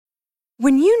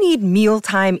When you need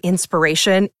mealtime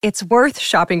inspiration, it's worth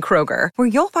shopping Kroger, where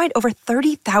you'll find over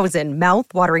 30,000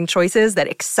 mouth-watering choices that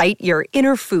excite your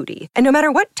inner foodie. And no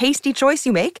matter what tasty choice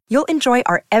you make, you'll enjoy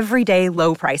our everyday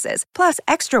low prices, plus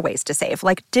extra ways to save,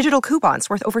 like digital coupons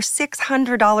worth over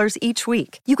 $600 each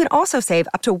week. You can also save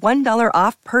up to $1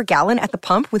 off per gallon at the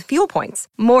pump with fuel points.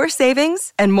 More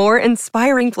savings and more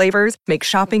inspiring flavors make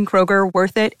shopping Kroger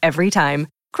worth it every time.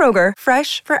 Kroger,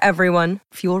 fresh for everyone.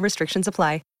 Fuel restrictions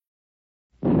apply.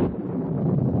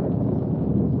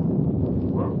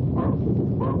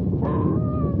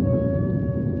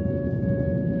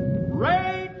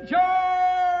 Ranger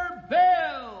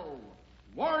Bill,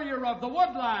 warrior of the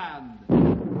woodland.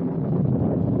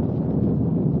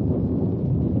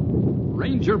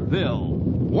 Ranger Bill,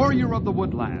 warrior of the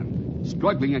woodland,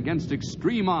 struggling against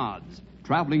extreme odds,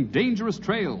 traveling dangerous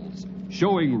trails,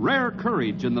 showing rare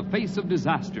courage in the face of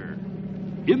disaster.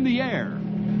 In the air.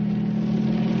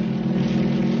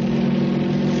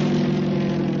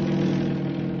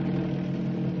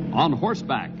 On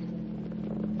horseback.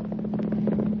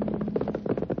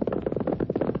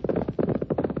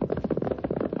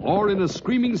 Or in a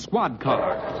screaming squad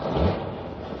car.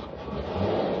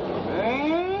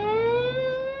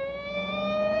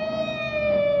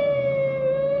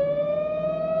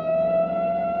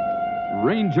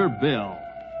 Ranger Bill,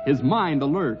 his mind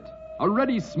alert, a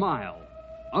ready smile,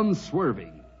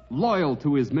 unswerving, loyal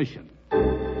to his mission.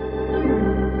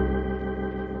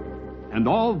 And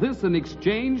all this in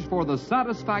exchange for the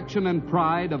satisfaction and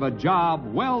pride of a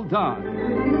job well done.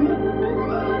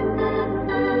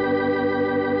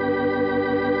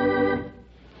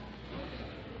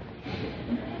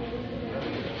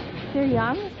 There you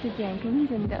are, Mr.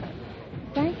 Jenkins, and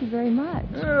thank you very much.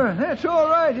 That's all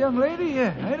right, young lady.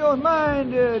 I don't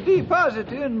mind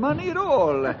depositing money at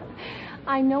all.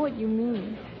 I know what you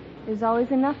mean. There's always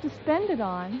enough to spend it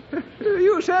on.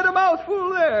 You said a mouthful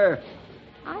there.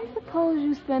 I suppose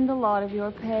you spend a lot of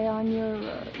your pay on your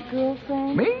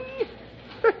girlfriend? Me?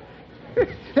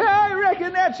 I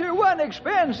reckon that's her one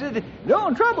expense that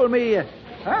don't trouble me.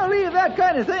 I'll leave that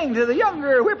kind of thing to the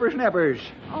younger whippersnappers.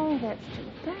 Oh, that's too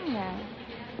bad.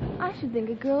 I should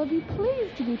think a girl would be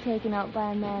pleased to be taken out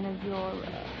by a man of your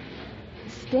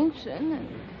distinction and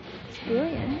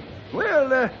experience.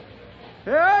 Well,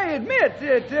 I admit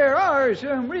that there are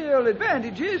some real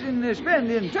advantages in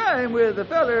spending time with a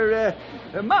feller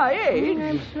my age.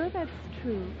 I'm sure that's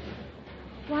true.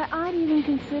 Why, I'd even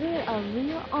consider it a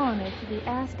real honor to be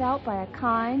asked out by a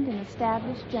kind and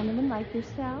established gentleman like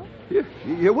yourself.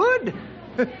 You would?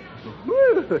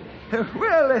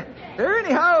 Well,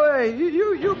 anyhow,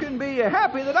 you can be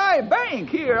happy that I bank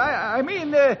here. I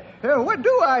mean, what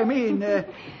do I mean?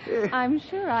 I'm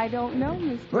sure I don't know,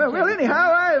 Mr. Well,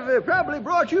 anyhow, I've probably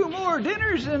brought you more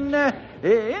dinners than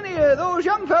any of those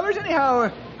young fellers,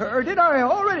 anyhow. Or did I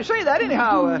already say that,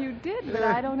 anyhow? You did, but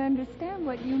I don't understand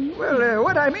what you mean. Well,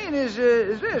 what I mean is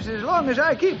this. As long as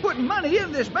I keep putting money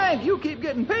in this bank, you keep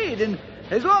getting paid. And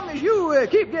as long as you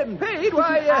keep getting paid,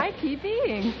 why... I keep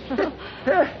eating.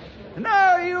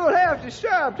 Now you'll have to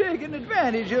stop taking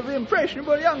advantage of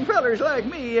impressionable young fellers like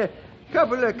me. A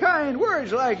couple of kind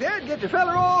words like that get the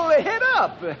feller all head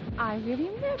up. I really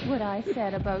meant what I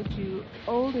said about you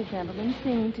older gentlemen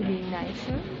seeming to be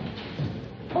nicer.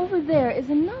 Over there is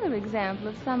another example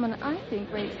of someone I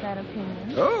think rates that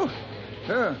opinion. Oh?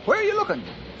 Where are you looking?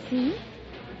 See?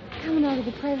 Coming out of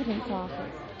the president's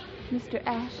office. Mr.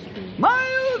 Ashby.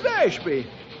 Miles Ashby.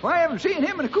 Why, I haven't seen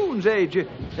him in a coon's age.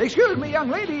 Excuse me, young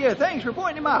lady. Thanks for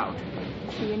pointing him out.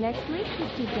 See you next week,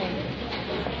 Mr. Jenkins.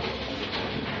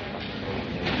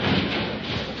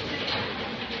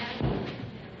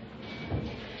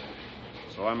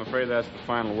 So I'm afraid that's the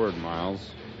final word,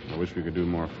 Miles. I wish we could do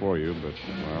more for you, but,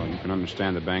 well, you can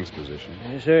understand the bank's position.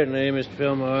 Certainly, Mr.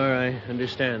 Fillmore. I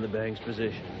understand the bank's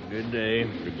position. Good day.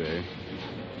 Good day.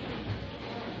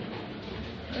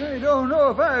 I don't know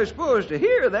if I was supposed to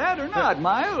hear that or not,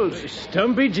 Miles.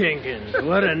 Stumpy Jenkins.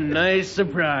 What a nice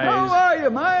surprise. How are you,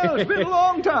 Miles? It's been a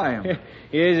long time. Yes,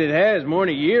 it has. More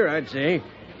than a year, I'd say.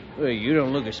 Well, you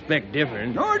don't look a speck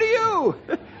different. Nor do you.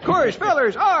 Of course,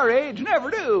 fellers our age never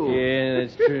do. Yeah,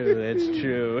 that's true. That's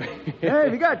true.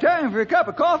 Have you got time for a cup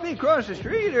of coffee across the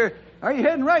street, or are you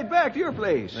heading right back to your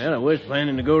place? Well, I was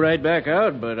planning to go right back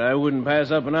out, but I wouldn't pass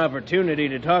up an opportunity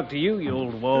to talk to you, you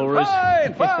old walrus.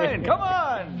 Fine. Come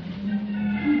on.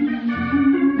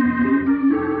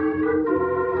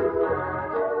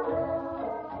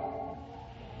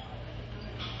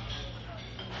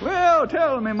 Well,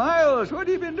 tell me, Miles, what have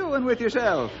you been doing with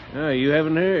yourself? Oh, you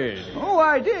haven't heard. Oh,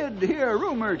 I did hear a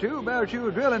rumor, too, about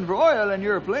you drilling for oil in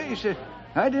your place.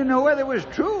 I didn't know whether it was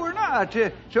true or not.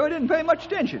 forgot, so I didn't pay much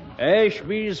attention.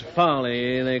 Ashby's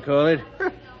Folly, they call it.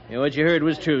 Yeah, what you heard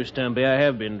was true, Stumpy. I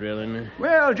have been drilling.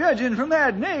 Well, judging from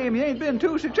that name, you ain't been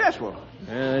too successful.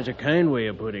 Well, that's a kind way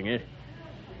of putting it.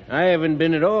 I haven't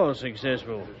been at all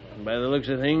successful. By the looks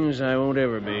of things, I won't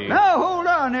ever be. Now, hold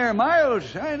on there,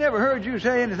 Miles. I never heard you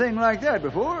say anything like that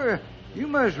before. You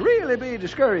must really be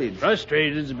discouraged.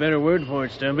 Frustrated is a better word for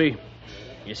it, Stumpy.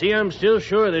 You see, I'm still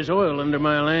sure there's oil under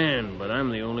my land, but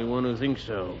I'm the only one who thinks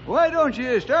so. Why don't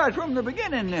you start from the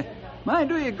beginning? Might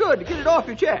do you good to get it off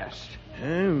your chest.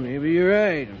 Maybe you're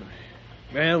right.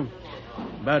 Well,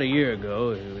 about a year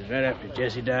ago, it was right after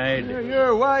Jessie died.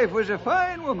 Your wife was a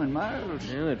fine woman, Miles.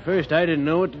 Well, at first I didn't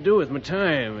know what to do with my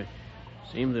time. It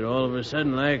seemed that all of a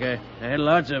sudden, like, I had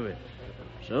lots of it.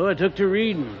 So I took to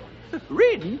reading.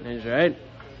 Reading? That's right.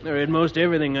 I read most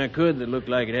everything I could that looked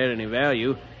like it had any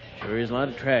value. Sure is a lot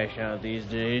of trash out these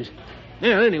days.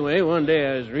 Now, anyway, one day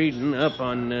I was reading up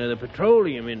on the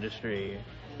petroleum industry.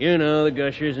 You know, the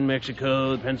gushers in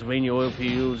Mexico, the Pennsylvania oil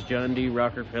fields, John D.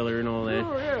 Rockefeller and all that.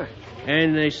 Oh, yeah.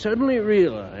 And I suddenly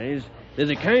realized that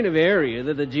the kind of area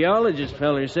that the geologist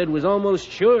feller said was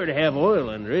almost sure to have oil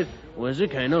under it was the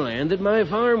kind of land that my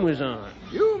farm was on.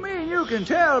 You mean you can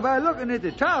tell by looking at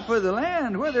the top of the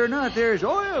land whether or not there's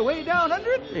oil way down under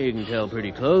it? You can tell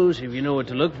pretty close if you know what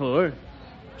to look for.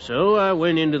 So I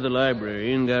went into the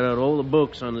library and got out all the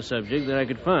books on the subject that I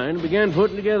could find and began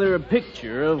putting together a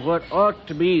picture of what ought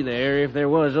to be there if there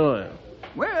was oil.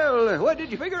 Well, what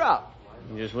did you figure out?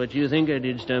 Just what you think I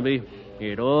did, Stumpy.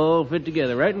 It all fit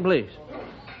together right in place.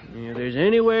 If there's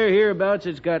anywhere hereabouts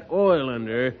that's got oil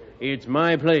under, it's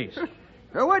my place.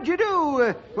 What'd you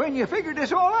do when you figured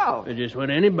this all out? Just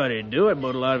what anybody'd do. I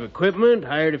bought a lot of equipment,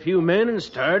 hired a few men, and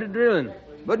started drilling.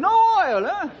 But no oil,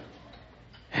 huh?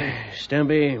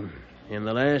 Stumpy, in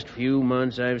the last few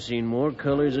months I've seen more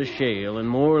colors of shale and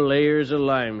more layers of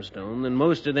limestone than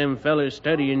most of them fellers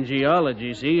studying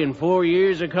geology see in 4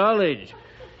 years of college.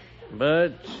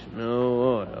 But no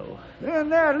oil. And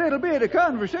that little bit of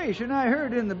conversation I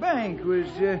heard in the bank was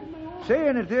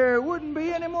saying that there wouldn't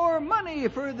be any more money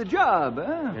for the job,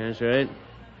 huh? That's right.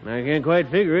 I can't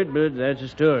quite figure it, but that's the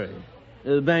story.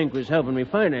 The bank was helping me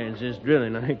finance this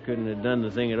drilling. I couldn't have done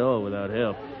the thing at all without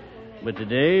help. But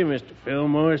today, Mr.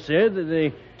 Fillmore said that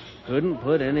they couldn't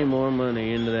put any more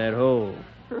money into that hole.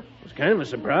 It was kind of a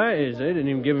surprise. They didn't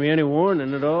even give me any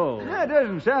warning at all. That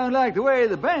doesn't sound like the way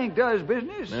the bank does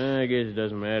business. I guess it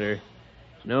doesn't matter.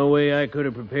 There's no way I could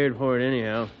have prepared for it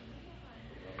anyhow.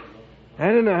 I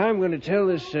don't know how I'm going to tell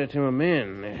this to my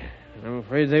men. I'm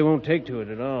afraid they won't take to it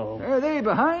at all. Are they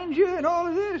behind you in all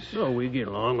of this? Oh, we get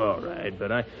along all right,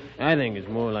 but I think it's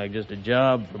more like just a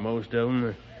job for most of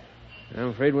them. I'm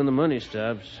afraid when the money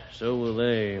stops, so will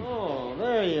they. Oh,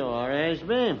 there you are,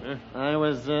 Ashby. Huh? I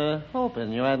was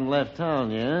hoping you hadn't left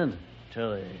town yet.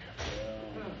 Tully.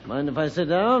 Mind if I sit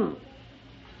down?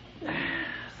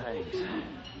 Thanks.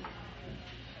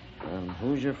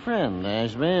 Who's your friend,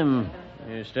 Ashby?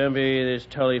 Stumpy, this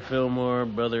Tully Fillmore,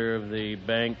 brother of the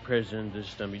bank president, this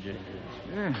Stumpy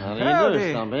Jenkins. How do you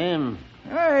do, Stumpy?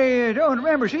 I don't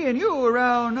remember seeing you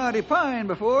around Knotty Pine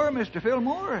before, Mr.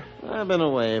 Fillmore. I've been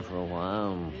away for a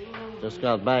while. Just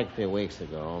got back a few weeks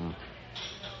ago.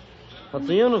 What's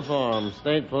the uniform?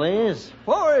 State police?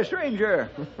 For a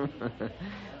stranger.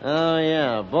 Oh,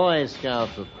 yeah, Boy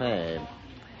Scouts with pay.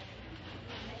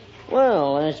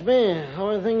 Well, Ashby, how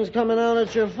are things coming out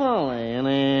at your folly?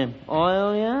 Any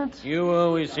oil yet? You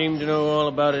always seem to know all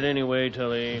about it anyway,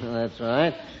 Tully. That's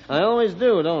right. I always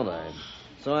do, don't I?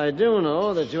 So I do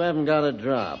know that you haven't got a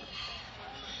drop.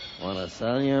 Want to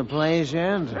sell your place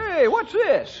yet? Hey, what's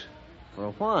this? For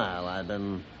a while, I've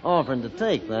been offering to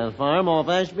take that farm off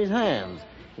Ashby's hands.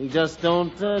 He just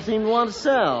don't seem to want to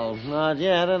sell. Not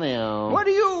yet, anyhow. What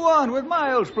do you want with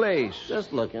Miles' place?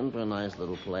 Just looking for a nice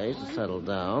little place to settle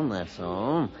down, that's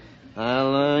all.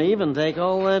 I'll even take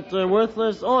all that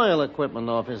worthless oil equipment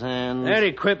off his hands. That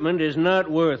equipment is not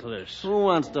worthless. Who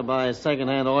wants to buy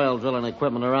second-hand oil drilling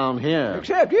equipment around here?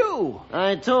 Except you.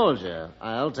 I told you,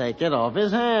 I'll take it off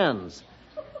his hands.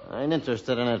 I ain't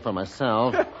interested in it for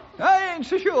myself. I ain't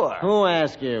so sure. Who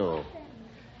asked you?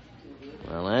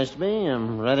 Well, Ashby,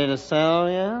 I'm ready to sell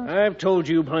you. I've told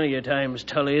you plenty of times,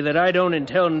 Tully, that I don't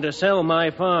intend to sell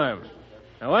my farm.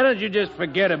 Now, why don't you just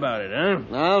forget about it,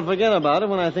 huh? I'll forget about it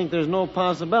when I think there's no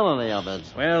possibility of it.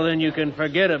 Well, then you can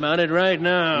forget about it right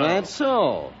now. That's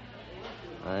so.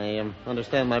 I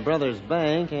understand my brother's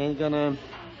bank ain't gonna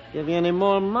give you any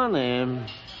more money.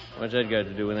 What's that got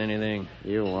to do with anything?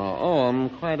 You owe him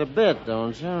quite a bit,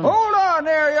 don't you? Hold on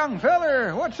there, young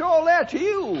feller. What's all that to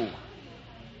you?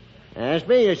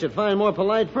 Ashby, you should find more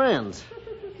polite friends.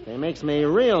 If they makes me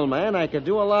real man, I could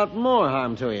do a lot more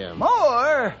harm to you.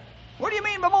 More? What do you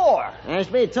mean by more?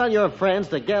 Ashby, tell your friends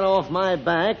to get off my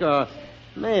back, or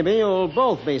maybe you'll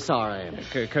both be sorry.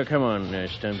 Come on,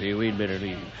 Stumpy. We'd better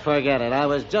leave. Forget it. I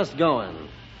was just going.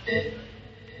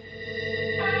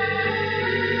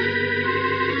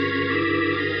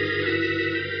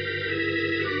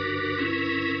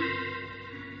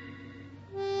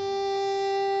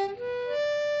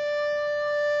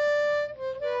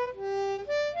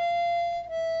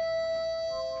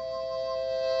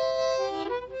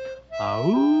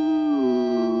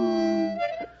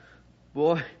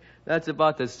 Boy, that's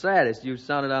about the saddest you've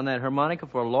sounded on that harmonica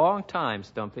for a long time,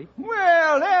 Stumpy.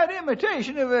 Well, that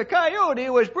imitation of a coyote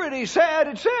was pretty sad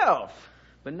itself.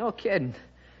 But no kidding.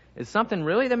 Is something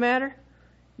really the matter?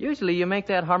 Usually you make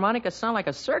that harmonica sound like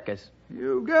a circus.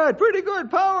 You've got pretty good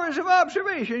powers of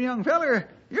observation, young feller.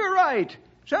 You're right.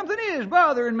 Something is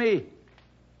bothering me.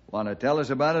 Want to tell us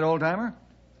about it, old-timer?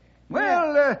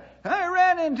 Well, I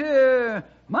ran into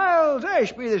Miles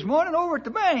Ashby this morning over at the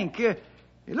bank.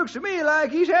 It looks to me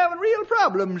like he's having real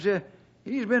problems.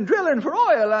 He's been drilling for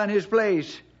oil on his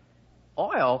place.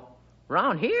 Oil?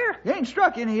 Around here? He ain't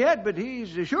struck any yet, but he's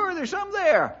sure there's some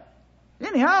there.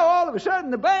 Anyhow, all of a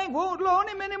sudden, the bank won't loan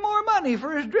him any more money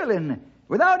for his drilling.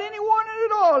 Without any warning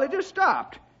at all, it just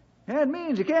stopped. That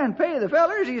means he can't pay the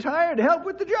fellers he's hired to help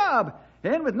with the job.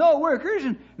 And with no workers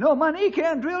and no money, he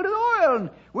can't drill to the oil. And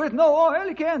with no oil,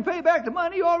 he can't pay back the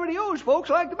money he already owes folks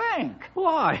like the bank.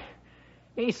 Why?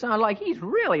 He sounds like he's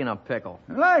really in a pickle.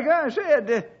 Like I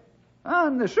said,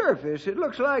 on the surface, it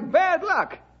looks like bad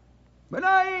luck. But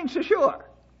I ain't so sure.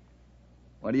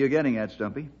 What are you getting at,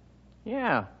 Stumpy?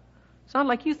 Yeah. Sounds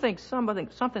like you think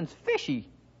something's fishy.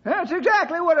 That's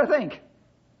exactly what I think.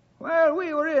 While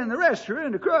we were in the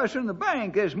restaurant across from the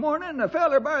bank this morning, a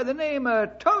feller by the name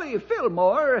of Tully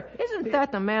Fillmore... Isn't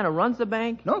that the man who runs the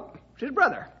bank? Nope, it's his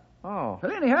brother. Oh.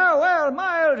 Well, anyhow, while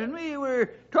Miles and me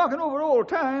were talking over old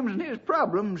times and his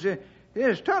problems,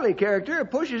 this Tully character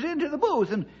pushes into the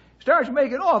booth and starts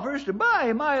making offers to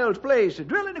buy Miles' place,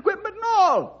 drilling equipment and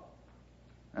all.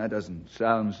 That doesn't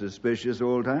sound suspicious,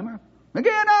 old-timer.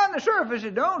 Again, on the surface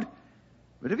it don't.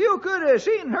 But if you could have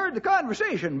seen and heard the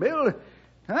conversation, Bill,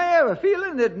 I have a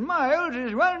feeling that Miles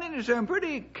is running into some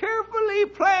pretty carefully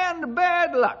planned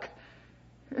bad luck.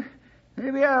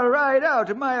 Maybe I'll ride out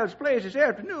to Miles' place this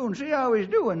afternoon and see how he's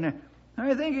doing.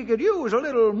 I think he could use a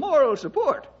little moral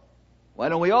support. Why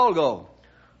don't we all go?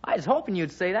 I was hoping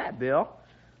you'd say that, Bill.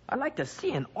 I'd like to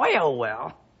see an oil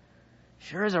well.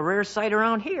 Sure is a rare sight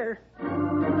around here.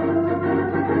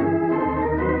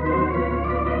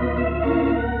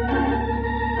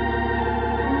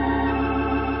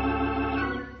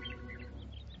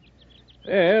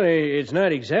 Well, it's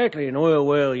not exactly an oil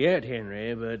well yet,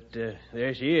 Henry, but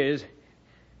there she is.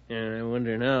 And I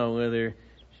wonder now whether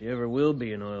she ever will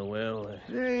be an oil well.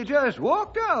 They just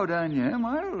walked out on you,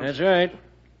 Miles. That's right.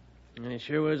 It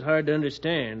sure was hard to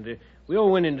understand. We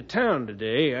all went into town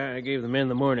today. I gave the men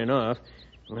the morning off.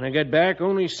 When I got back,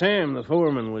 only Sam, the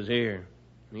foreman, was here.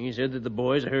 He said that the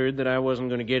boys heard that I wasn't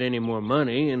going to get any more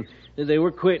money and that they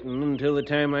were quitting until the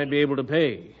time I'd be able to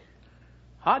pay.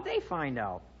 How'd they find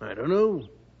out? I don't know.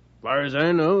 As far as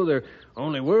I know, there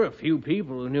only were a few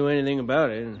people who knew anything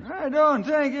about it. I don't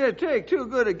think it'd take too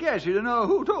good a guess to know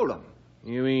who told them.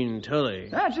 You mean Tully?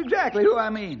 That's exactly who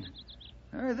I mean.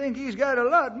 I think he's got a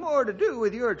lot more to do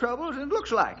with your troubles than it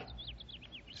looks like.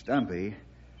 Stumpy,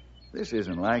 this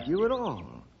isn't like you at all.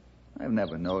 I've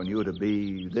never known you to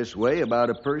be this way about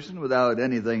a person without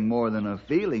anything more than a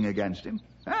feeling against him.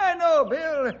 I know,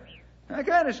 Bill. I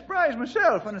kind of surprise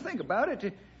myself when I think about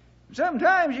it.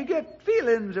 Sometimes you get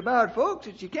feelings about folks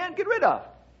that you can't get rid of.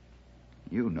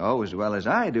 You know as well as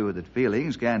I do that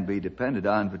feelings can't be depended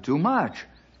on for too much,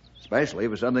 especially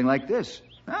for something like this.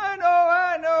 I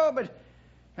know, but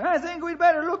I think we'd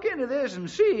better look into this and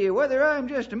see whether I'm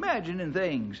just imagining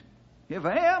things. If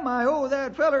I am, I owe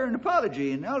that feller an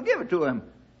apology, and I'll give it to him.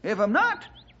 If I'm not,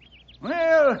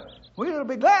 well, we'll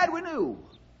be glad we knew.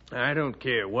 I don't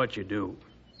care what you do.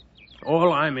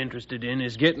 All I'm interested in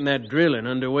is getting that drilling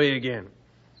underway again.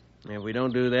 If we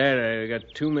don't do that, I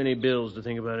got too many bills to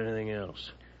think about anything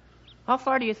else. How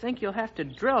far do you think you'll have to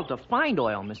drill to find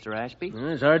oil, Mr. Ashby?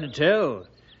 It's hard to tell.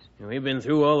 We've been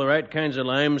through all the right kinds of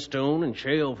limestone and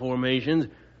shale formations.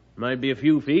 It might be a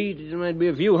few feet, it might be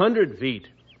a few 100 feet.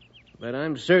 But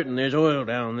I'm certain there's oil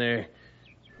down there.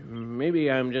 Maybe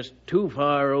I'm just too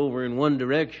far over in one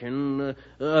direction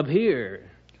up here.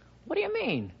 What do you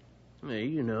mean?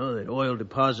 You know that oil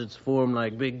deposits form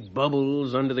like big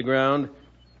bubbles under the ground.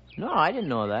 No, I didn't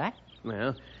know that.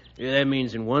 Well, that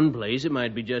means in one place it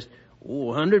might be just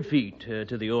 100 feet to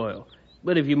the oil.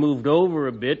 But if you moved over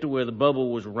a bit to where the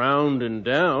bubble was round and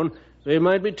down, there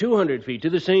might be 200 feet to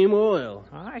the same oil.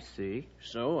 I see.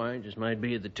 So I just might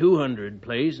be at the 200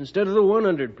 place instead of the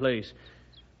 100 place.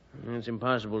 It's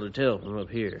impossible to tell from up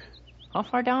here. How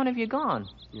far down have you gone?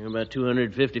 About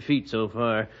 250 feet so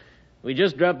far. We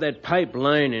just dropped that pipe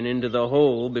lining into the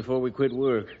hole before we quit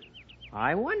work.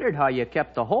 I wondered how you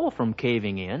kept the hole from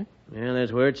caving in. Yeah,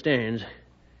 that's where it stands.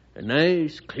 A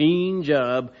nice, clean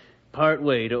job, part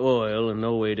way to oil and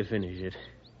no way to finish it.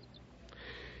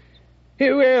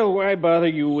 Hey, well, why bother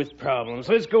you with problems?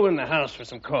 Let's go in the house for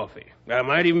some coffee. I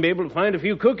might even be able to find a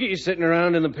few cookies sitting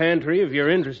around in the pantry if you're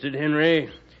interested, Henry.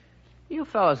 You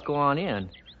fellas go on in.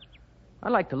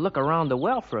 I'd like to look around the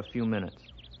well for a few minutes.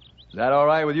 Is that all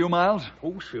right with you, Miles?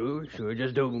 Oh, sure.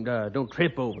 Just don't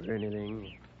trip over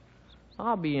anything.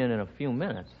 I'll be in a few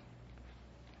minutes.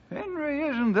 Henry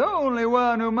isn't the only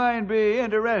one who might be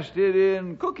interested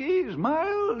in cookies,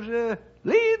 Miles.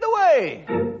 Lead the way.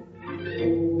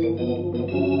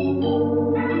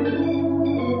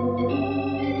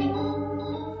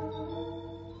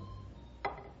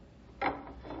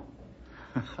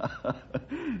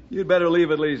 You'd better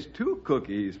leave at least 2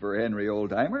 cookies for Henry,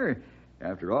 old-timer.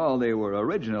 After all, they were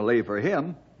originally for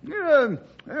him.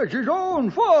 It's his own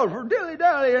fault for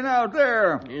dilly-dallying out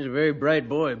there. He's a very bright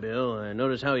boy, Bill. I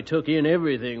noticed how he took in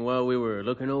everything while we were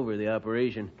looking over the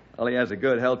operation. Well, he has a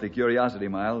good, healthy curiosity,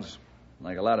 Miles.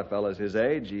 Like a lot of fellas his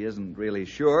age, he isn't really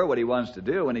sure what he wants to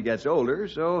do when he gets older,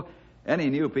 so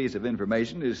any new piece of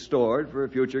information is stored for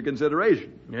future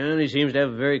consideration. And he seems to have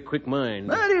a very quick mind.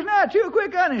 But he's not too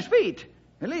quick on his feet.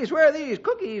 At least where these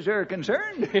cookies are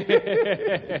concerned.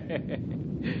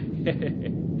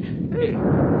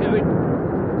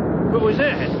 What was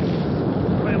that?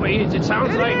 Wait, it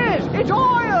sounds like... It is! It's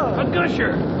oil! A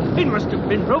gusher! It must have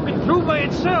been broken through by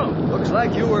itself. Looks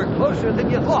like you were closer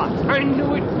than you thought. I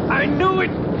knew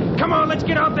it! Come on, let's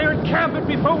get out there and camp it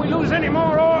before we lose any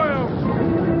more oil.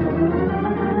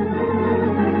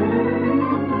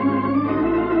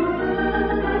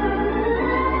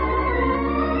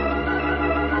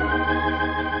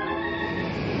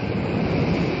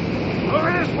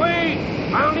 Over this way!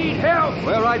 I'll need help!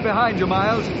 We're right behind you,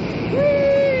 Miles.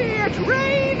 It's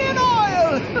raining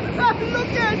oil!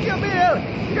 Look at you, Bill!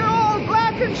 You're all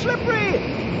black and slippery!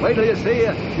 Wait till you see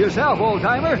it yourself,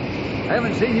 old-timer. I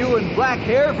haven't seen you in black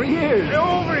hair for years. They're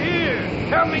over here!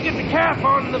 Help me get the cap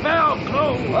on and the valve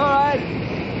closed! All right.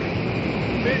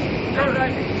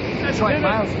 That's right,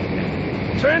 Miles.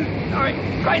 Turn. All right,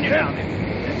 grind it down.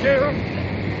 That's it.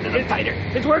 A little tighter.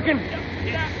 It's working.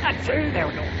 That's it. There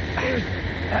we go.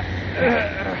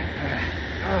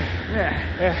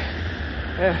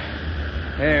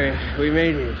 There, we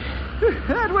made it.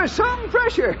 That was some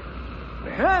pressure.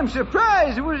 I'm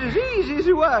surprised it was as easy as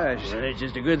it was. Well, it's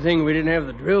just a good thing we didn't have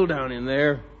the drill down in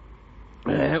there.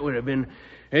 That would have been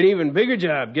an even bigger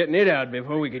job getting it out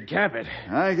before we could cap it.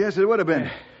 I guess it would have been.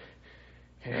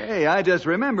 Hey, I just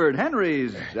remembered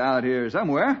Henry's out here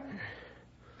somewhere.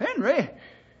 Henry?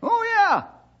 Oh, yeah.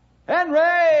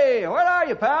 Henry! Where are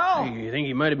you, pal? You think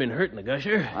he might have been hurt in the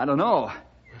gusher? I don't know.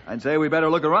 I'd say we better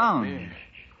look around.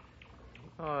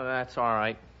 Oh, that's all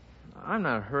right. I'm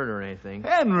not hurt or anything.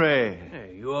 Henry!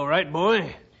 Hey, you all right,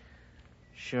 boy?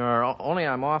 Sure, only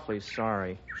I'm awfully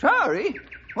sorry. Sorry?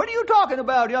 What are you talking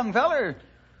about, young feller?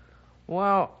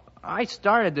 Well, I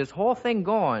started this whole thing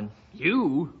going.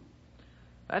 You?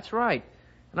 That's right.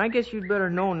 And I guess you'd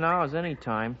better know now as any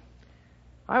time.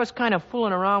 I was kind of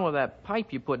fooling around with that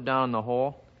pipe you put down in the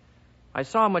hole. I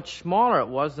saw how much smaller it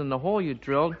was than the hole you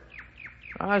drilled.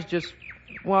 I was just,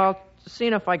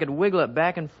 seeing if I could wiggle it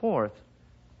back and forth.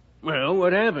 Well,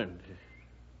 what happened?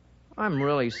 I'm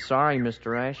really sorry,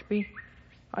 Mr. Ashby.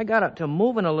 I got it to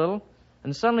moving a little,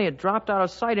 and suddenly it dropped out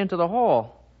of sight into the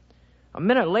hole. A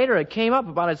minute later, it came up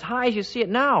about as high as you see it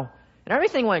now, and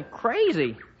everything went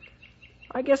crazy.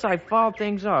 I guess I fouled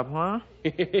things up, huh?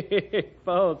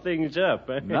 Fouled things up,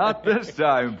 eh? Not this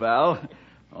time, pal.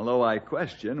 Although I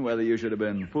question whether you should have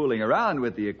been fooling around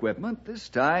with the equipment, this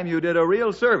time you did a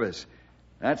real service.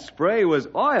 That spray was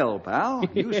oil, pal.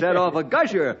 You set off a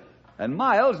gusher, and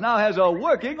Miles now has a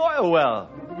working oil well.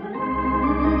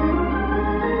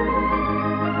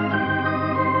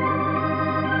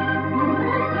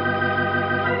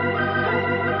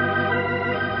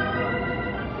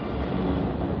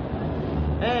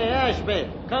 Hey, Ashby,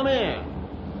 come here.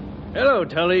 Hello,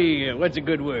 Tully. What's a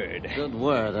good word? Good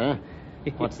word, huh?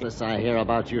 What's this I hear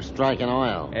about you striking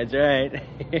oil? That's right.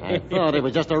 I thought it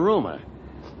was just a rumor.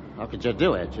 How could you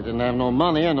do it? You didn't have no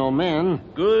money and no men.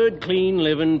 Good, clean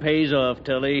living pays off,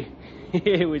 Tully.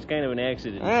 It was kind of an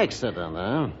accident. Accident,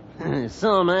 huh?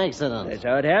 Some accident. That's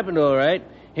how it happened, all right.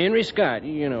 Henry Scott,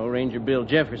 you know, Ranger Bill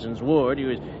Jefferson's ward, he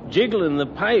was jiggling the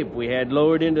pipe we had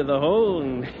lowered into the hole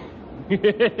and...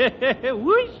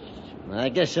 Whoosh! I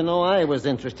guess you know I was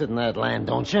interested in that land,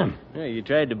 don't you? Yeah, you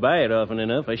tried to buy it often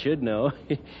enough, I should know.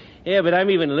 Yeah, but I'm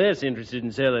even less interested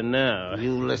in selling now.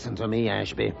 You listen to me,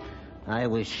 Ashby. I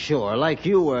was sure, like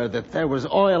you were, that there was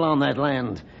oil on that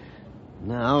land.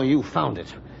 Now you found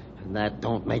it. And that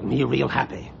don't make me real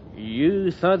happy.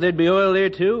 You thought there'd be oil there,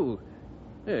 too?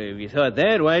 If you thought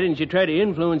that, why didn't you try to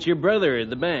influence your brother at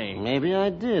the bank? Maybe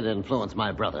I did influence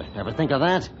my brother. Ever think of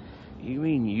that? You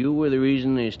mean you were the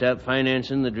reason they stopped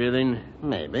financing the drilling?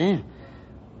 Maybe. If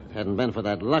it hadn't been for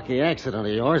that lucky accident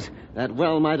of yours, that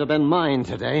well might have been mine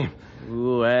today.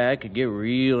 Ooh, I could get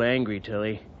real angry,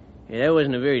 Tully. Yeah, that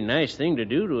wasn't a very nice thing to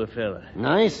do to a fella.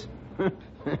 Nice?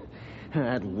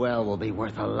 That well will be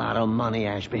worth a lot of money,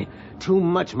 Ashby. Too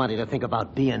much money to think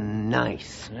about being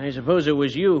nice. I suppose it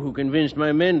was you who convinced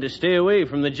my men to stay away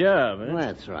from the job, huh?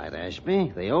 That's right,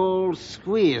 Ashby. The old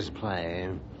squeeze play.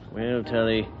 Well,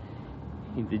 Tully,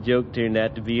 the joke turned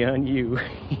out to be on you,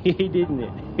 didn't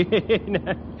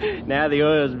it? Now the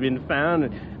oil's been found,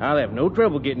 and I'll have no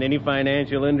trouble getting any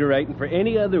financial underwriting for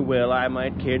any other well I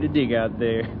might care to dig out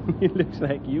there. It looks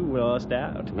like you lost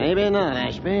out. Maybe not,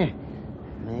 Ashby.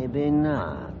 Maybe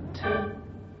not.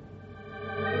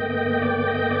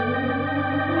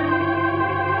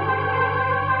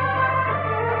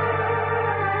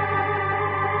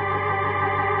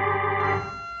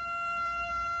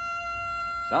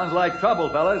 Sounds like trouble,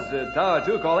 fellas. Tower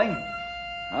 2 calling.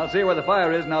 I'll see where the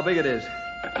fire is and how big it is.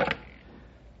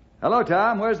 Hello,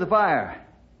 Tom. Where's the fire?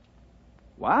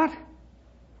 What?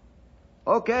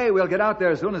 Okay, we'll get out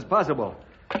there as soon as possible.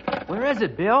 Where is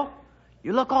it, Bill?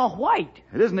 You look all white.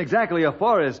 It isn't exactly a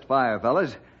forest fire,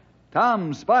 fellas.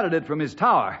 Tom spotted it from his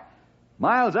tower.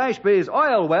 Miles Ashby's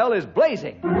oil well is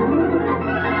blazing.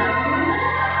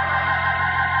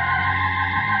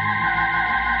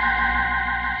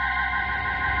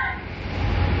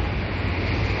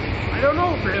 I don't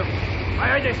know, Bill.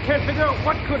 I just can't figure out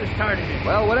what could have started it.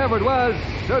 Well, whatever it was,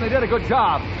 certainly did a good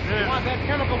job. You want that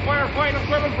chemical firefighting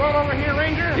equipment brought over here,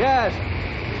 Ranger? Yes.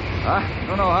 I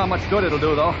don't know how much good it'll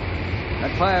do, though.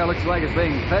 That fire looks like it's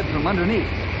being fed from underneath.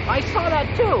 I saw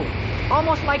that, too.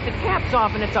 Almost like the cap's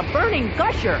off and it's a burning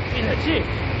gusher. Yeah, that's it.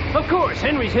 Of course,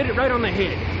 Henry's hit it right on the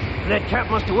head. That cap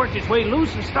must have worked its way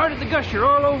loose and started the gusher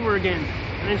all over again.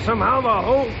 And then somehow the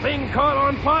whole thing caught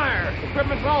on fire.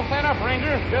 Equipment's all set up,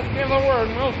 Ranger. Just give the word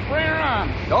and we'll spray her on.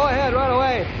 Go ahead right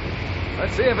away.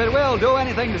 Let's see if it will do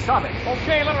anything to stop it.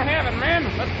 Okay, let her have it, men.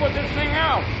 Let's put this thing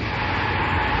out.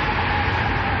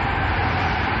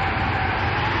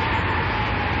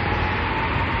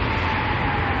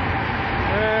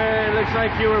 Looks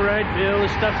like you were right, Bill. The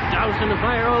stuff's dousing the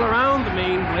fire all around the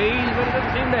main blaze, but it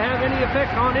doesn't seem to have any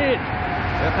effect on it.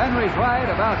 If Henry's right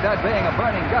about that being a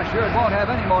burning gusher, it won't have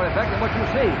any more effect than what you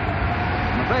see.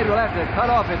 I'm afraid we'll have to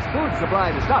cut off its food supply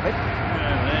to stop it.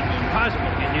 Well, that'd be impossible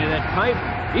to get near that pipe.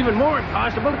 Even more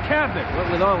impossible to cap it. What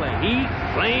with all the heat,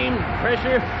 flame,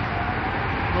 pressure.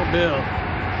 Oh, Bill.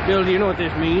 Bill, do you know what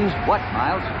this means? What,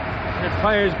 Miles? That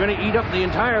fire's going to eat up the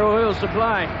entire oil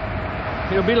supply.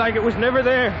 It'll be like it was never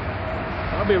there.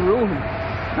 I'll be ruined.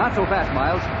 Not so fast,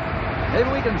 Miles. Maybe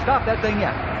we can stop that thing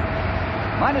yet.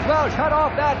 Might as well shut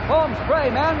off that foam spray,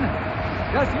 men.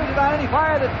 Just use it on any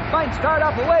fire that might start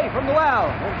up away from the well.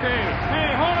 Okay.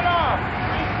 Hey, hold it off.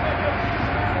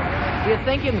 Do you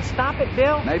think you can stop it,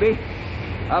 Bill? Maybe.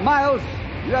 Miles,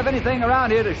 you have anything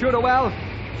around here to shoot a well?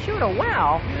 Shoot a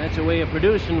well? Yeah, that's a way of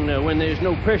producing when there's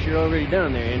no pressure already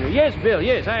down there, Henry. Yes, Bill,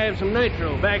 yes, I have some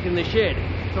nitro back in the shed.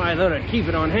 So I thought I'd keep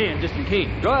it on hand just in case.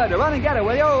 Good. Run and get it,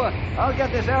 will you? I'll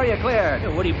get this area cleared.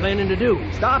 What are you planning to do?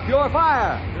 Stop your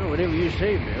fire. Oh, whatever you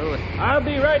say, Bill. I'll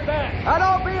be right back. Now,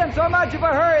 don't be in so much of a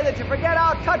hurry that you forget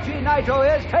how touchy nitro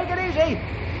is. Take it easy.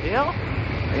 Bill?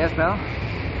 Yes, pal?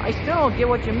 I still don't get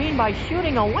what you mean by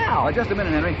shooting a well. Oh, just a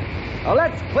minute, Henry. Now,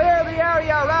 let's clear the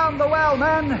area around the well,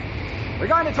 men. We're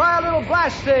going to try a little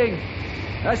blasting.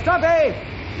 Stumpy,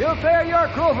 you'll clear your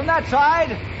crew from that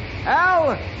side.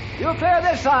 Al, you'll clear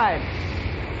this side.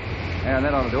 Yeah,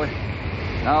 that ought to do it.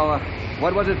 Now,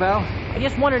 what was it, pal? I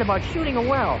just wondered about shooting a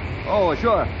well. Oh,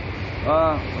 sure.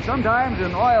 Well, sometimes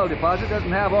an oil deposit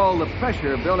doesn't have all the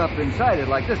pressure built up inside it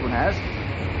like this one has.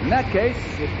 In that case,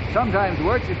 it sometimes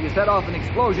works if you set off an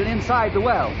explosion inside the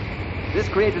well. This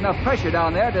creates enough pressure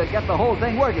down there to get the whole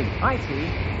thing working. I see.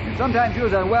 And sometimes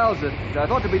used on wells that are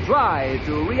thought to be dry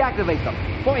to reactivate them.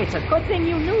 Boy, it's a good thing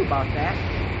you knew about that.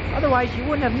 Otherwise, you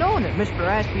wouldn't have known that Mr.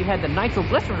 Ashby had the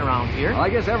nitroglycerin around here. Well, I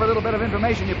guess every little bit of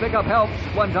information you pick up helps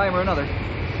one time or another.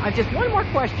 I've just one more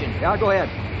question. Yeah, go ahead.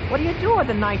 What do you do with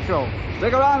the nitro?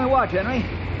 Stick around and watch, Henry.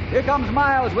 Here comes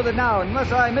Miles with it now.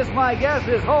 Unless I miss my guess,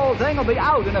 this whole thing will be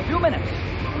out in a few minutes.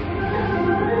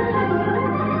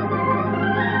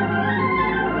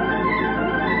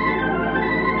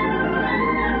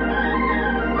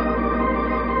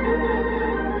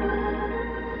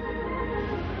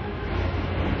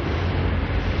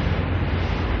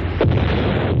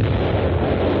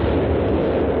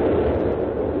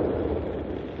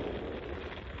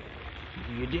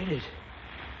 You did it.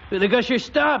 The gusher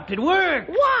stopped. It worked.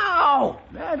 Wow!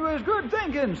 That was good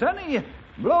thinking, Sonny.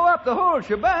 Blow up the whole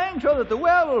shebang so that the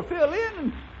well will fill in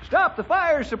and stop the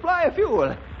fire's supply of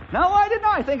fuel. Now, why didn't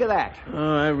I think of that?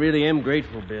 Oh, I really am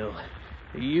grateful, Bill.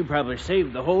 You probably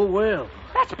saved the whole well.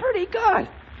 That's pretty good.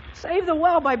 Save the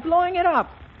well by blowing it up.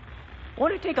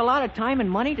 Won't it take a lot of time and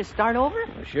money to start over?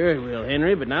 Well, sure it will,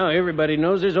 Henry, but now everybody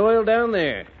knows there's oil down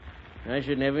there. I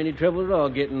shouldn't have any trouble at all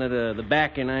getting at the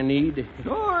backing I need.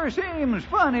 Sure seems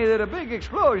funny that a big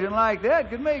explosion like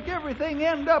that could make everything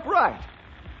end up right.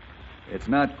 It's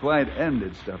not quite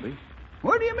ended, Stumpy.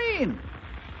 What do you mean?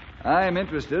 I'm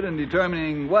interested in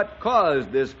determining what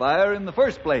caused this fire in the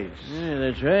first place. Yeah,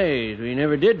 that's right. We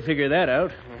never did figure that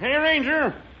out. Hey,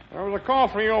 Ranger. There was a call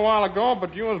for you a while ago,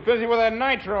 but you was busy with that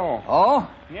nitro. Oh?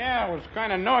 Yeah, it was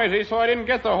kind of noisy, so I didn't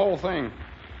get the whole thing.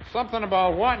 Something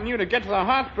about wanting you to get to the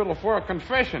hospital for a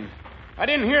confession. I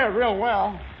didn't hear it real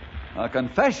well. A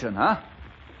confession, huh?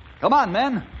 Come on,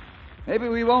 men. Maybe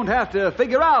we won't have to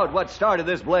figure out what started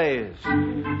this blaze.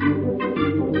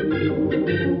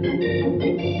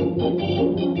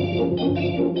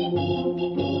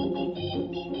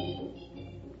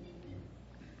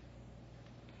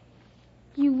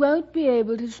 You won't be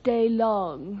able to stay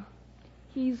long.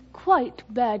 He's quite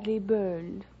badly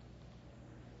burned.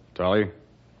 Tully,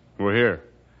 we're here.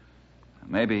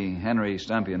 Maybe Henry,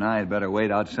 Stumpy, and I had better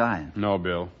wait outside. No,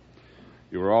 Bill.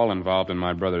 You were all involved in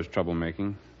my brother's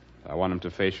troublemaking. I want him to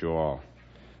face you all.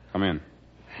 Come in.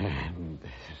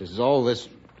 Is all this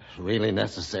really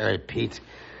necessary, Pete?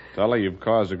 Tully, you've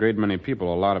caused a great many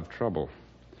people a lot of trouble.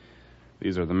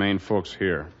 These are the main folks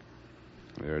here.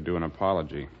 They're due an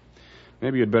apology.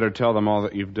 Maybe you'd better tell them all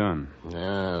that you've done.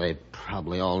 They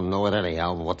probably all know it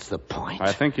anyhow. What's the point?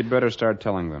 I think you'd better start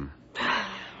telling them.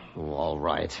 Oh, all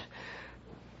right.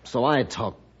 So I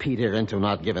talked Peter into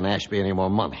not giving Ashby any more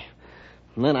money.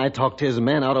 And then I talked his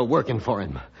men out of working for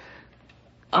him.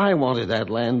 I wanted that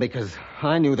land because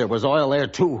I knew there was oil there,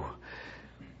 too.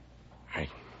 I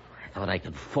thought I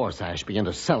could force Ashby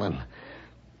into selling.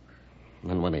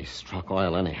 And then when he struck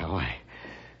oil anyhow,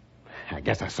 I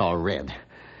guess I saw red.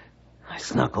 I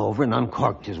snuck over and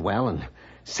uncorked his well and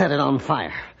set it on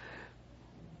fire.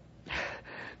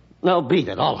 Now beat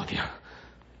it, all of you.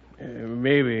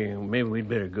 Maybe we'd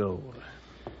better go.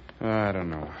 I don't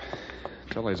know.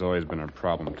 Tully's always been a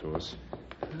problem to us.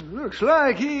 Looks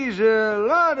like he's a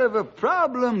lot of a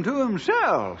problem to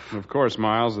himself. Of course,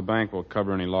 Miles, the bank will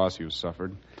cover any loss you've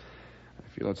suffered. I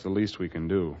feel it's the least we can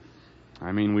do.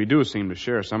 I mean, we do seem to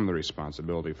share some of the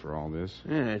responsibility for all this.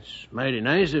 Yeah, it's mighty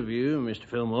nice of you, Mr.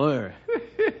 Fillmore.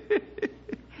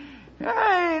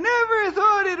 I never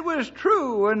thought it was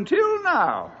true until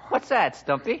now. What's that,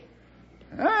 Stumpy?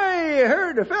 I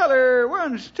heard a feller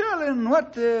once telling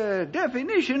what the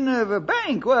definition of a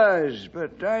bank was,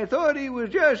 but I thought he was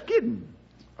just kidding.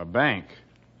 A bank?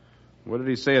 What did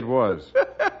he say it was?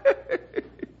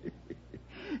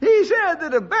 He said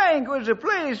that a bank was a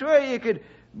place where you could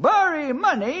borrow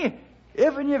money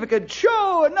if you could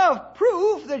show enough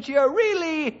proof that you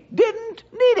really didn't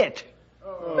need it.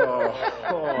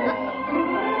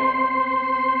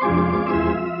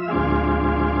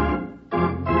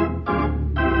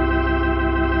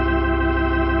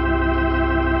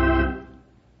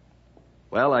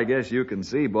 Well, I guess you can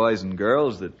see, boys and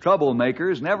girls, that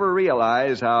troublemakers never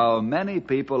realize how many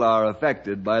people are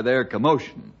affected by their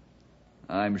commotion.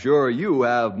 I'm sure you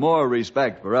have more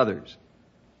respect for others.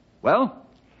 Well,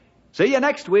 see you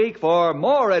next week for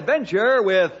more adventure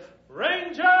with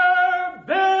Ranger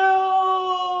Bill!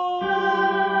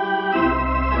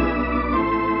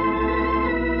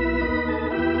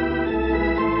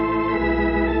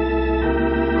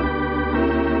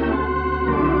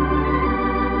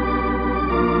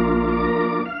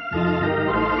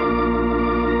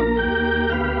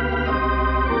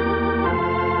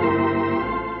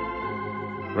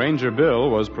 Ranger Bill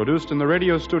was produced in the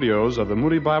radio studios of the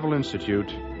Moody Bible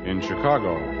Institute in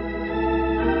Chicago.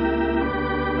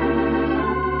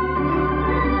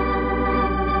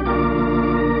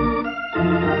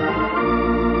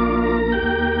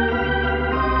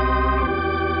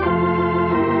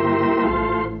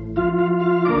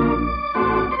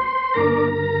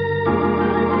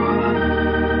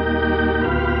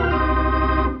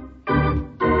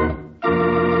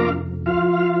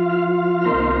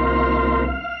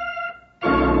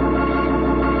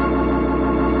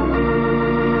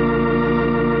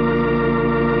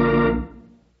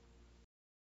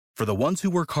 For the ones who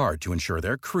work hard to ensure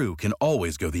their crew can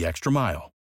always go the extra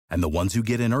mile, and the ones who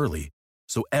get in early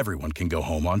so everyone can go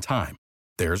home on time,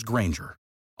 there's Grainger,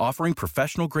 offering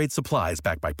professional-grade supplies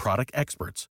backed by product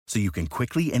experts so you can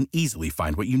quickly and easily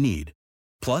find what you need.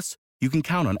 Plus, you can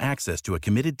count on access to a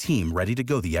committed team ready to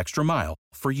go the extra mile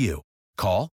for you.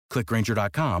 Call, click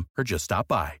Grainger.com, or just stop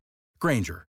by.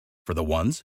 Grainger, for the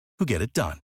ones who get it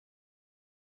done.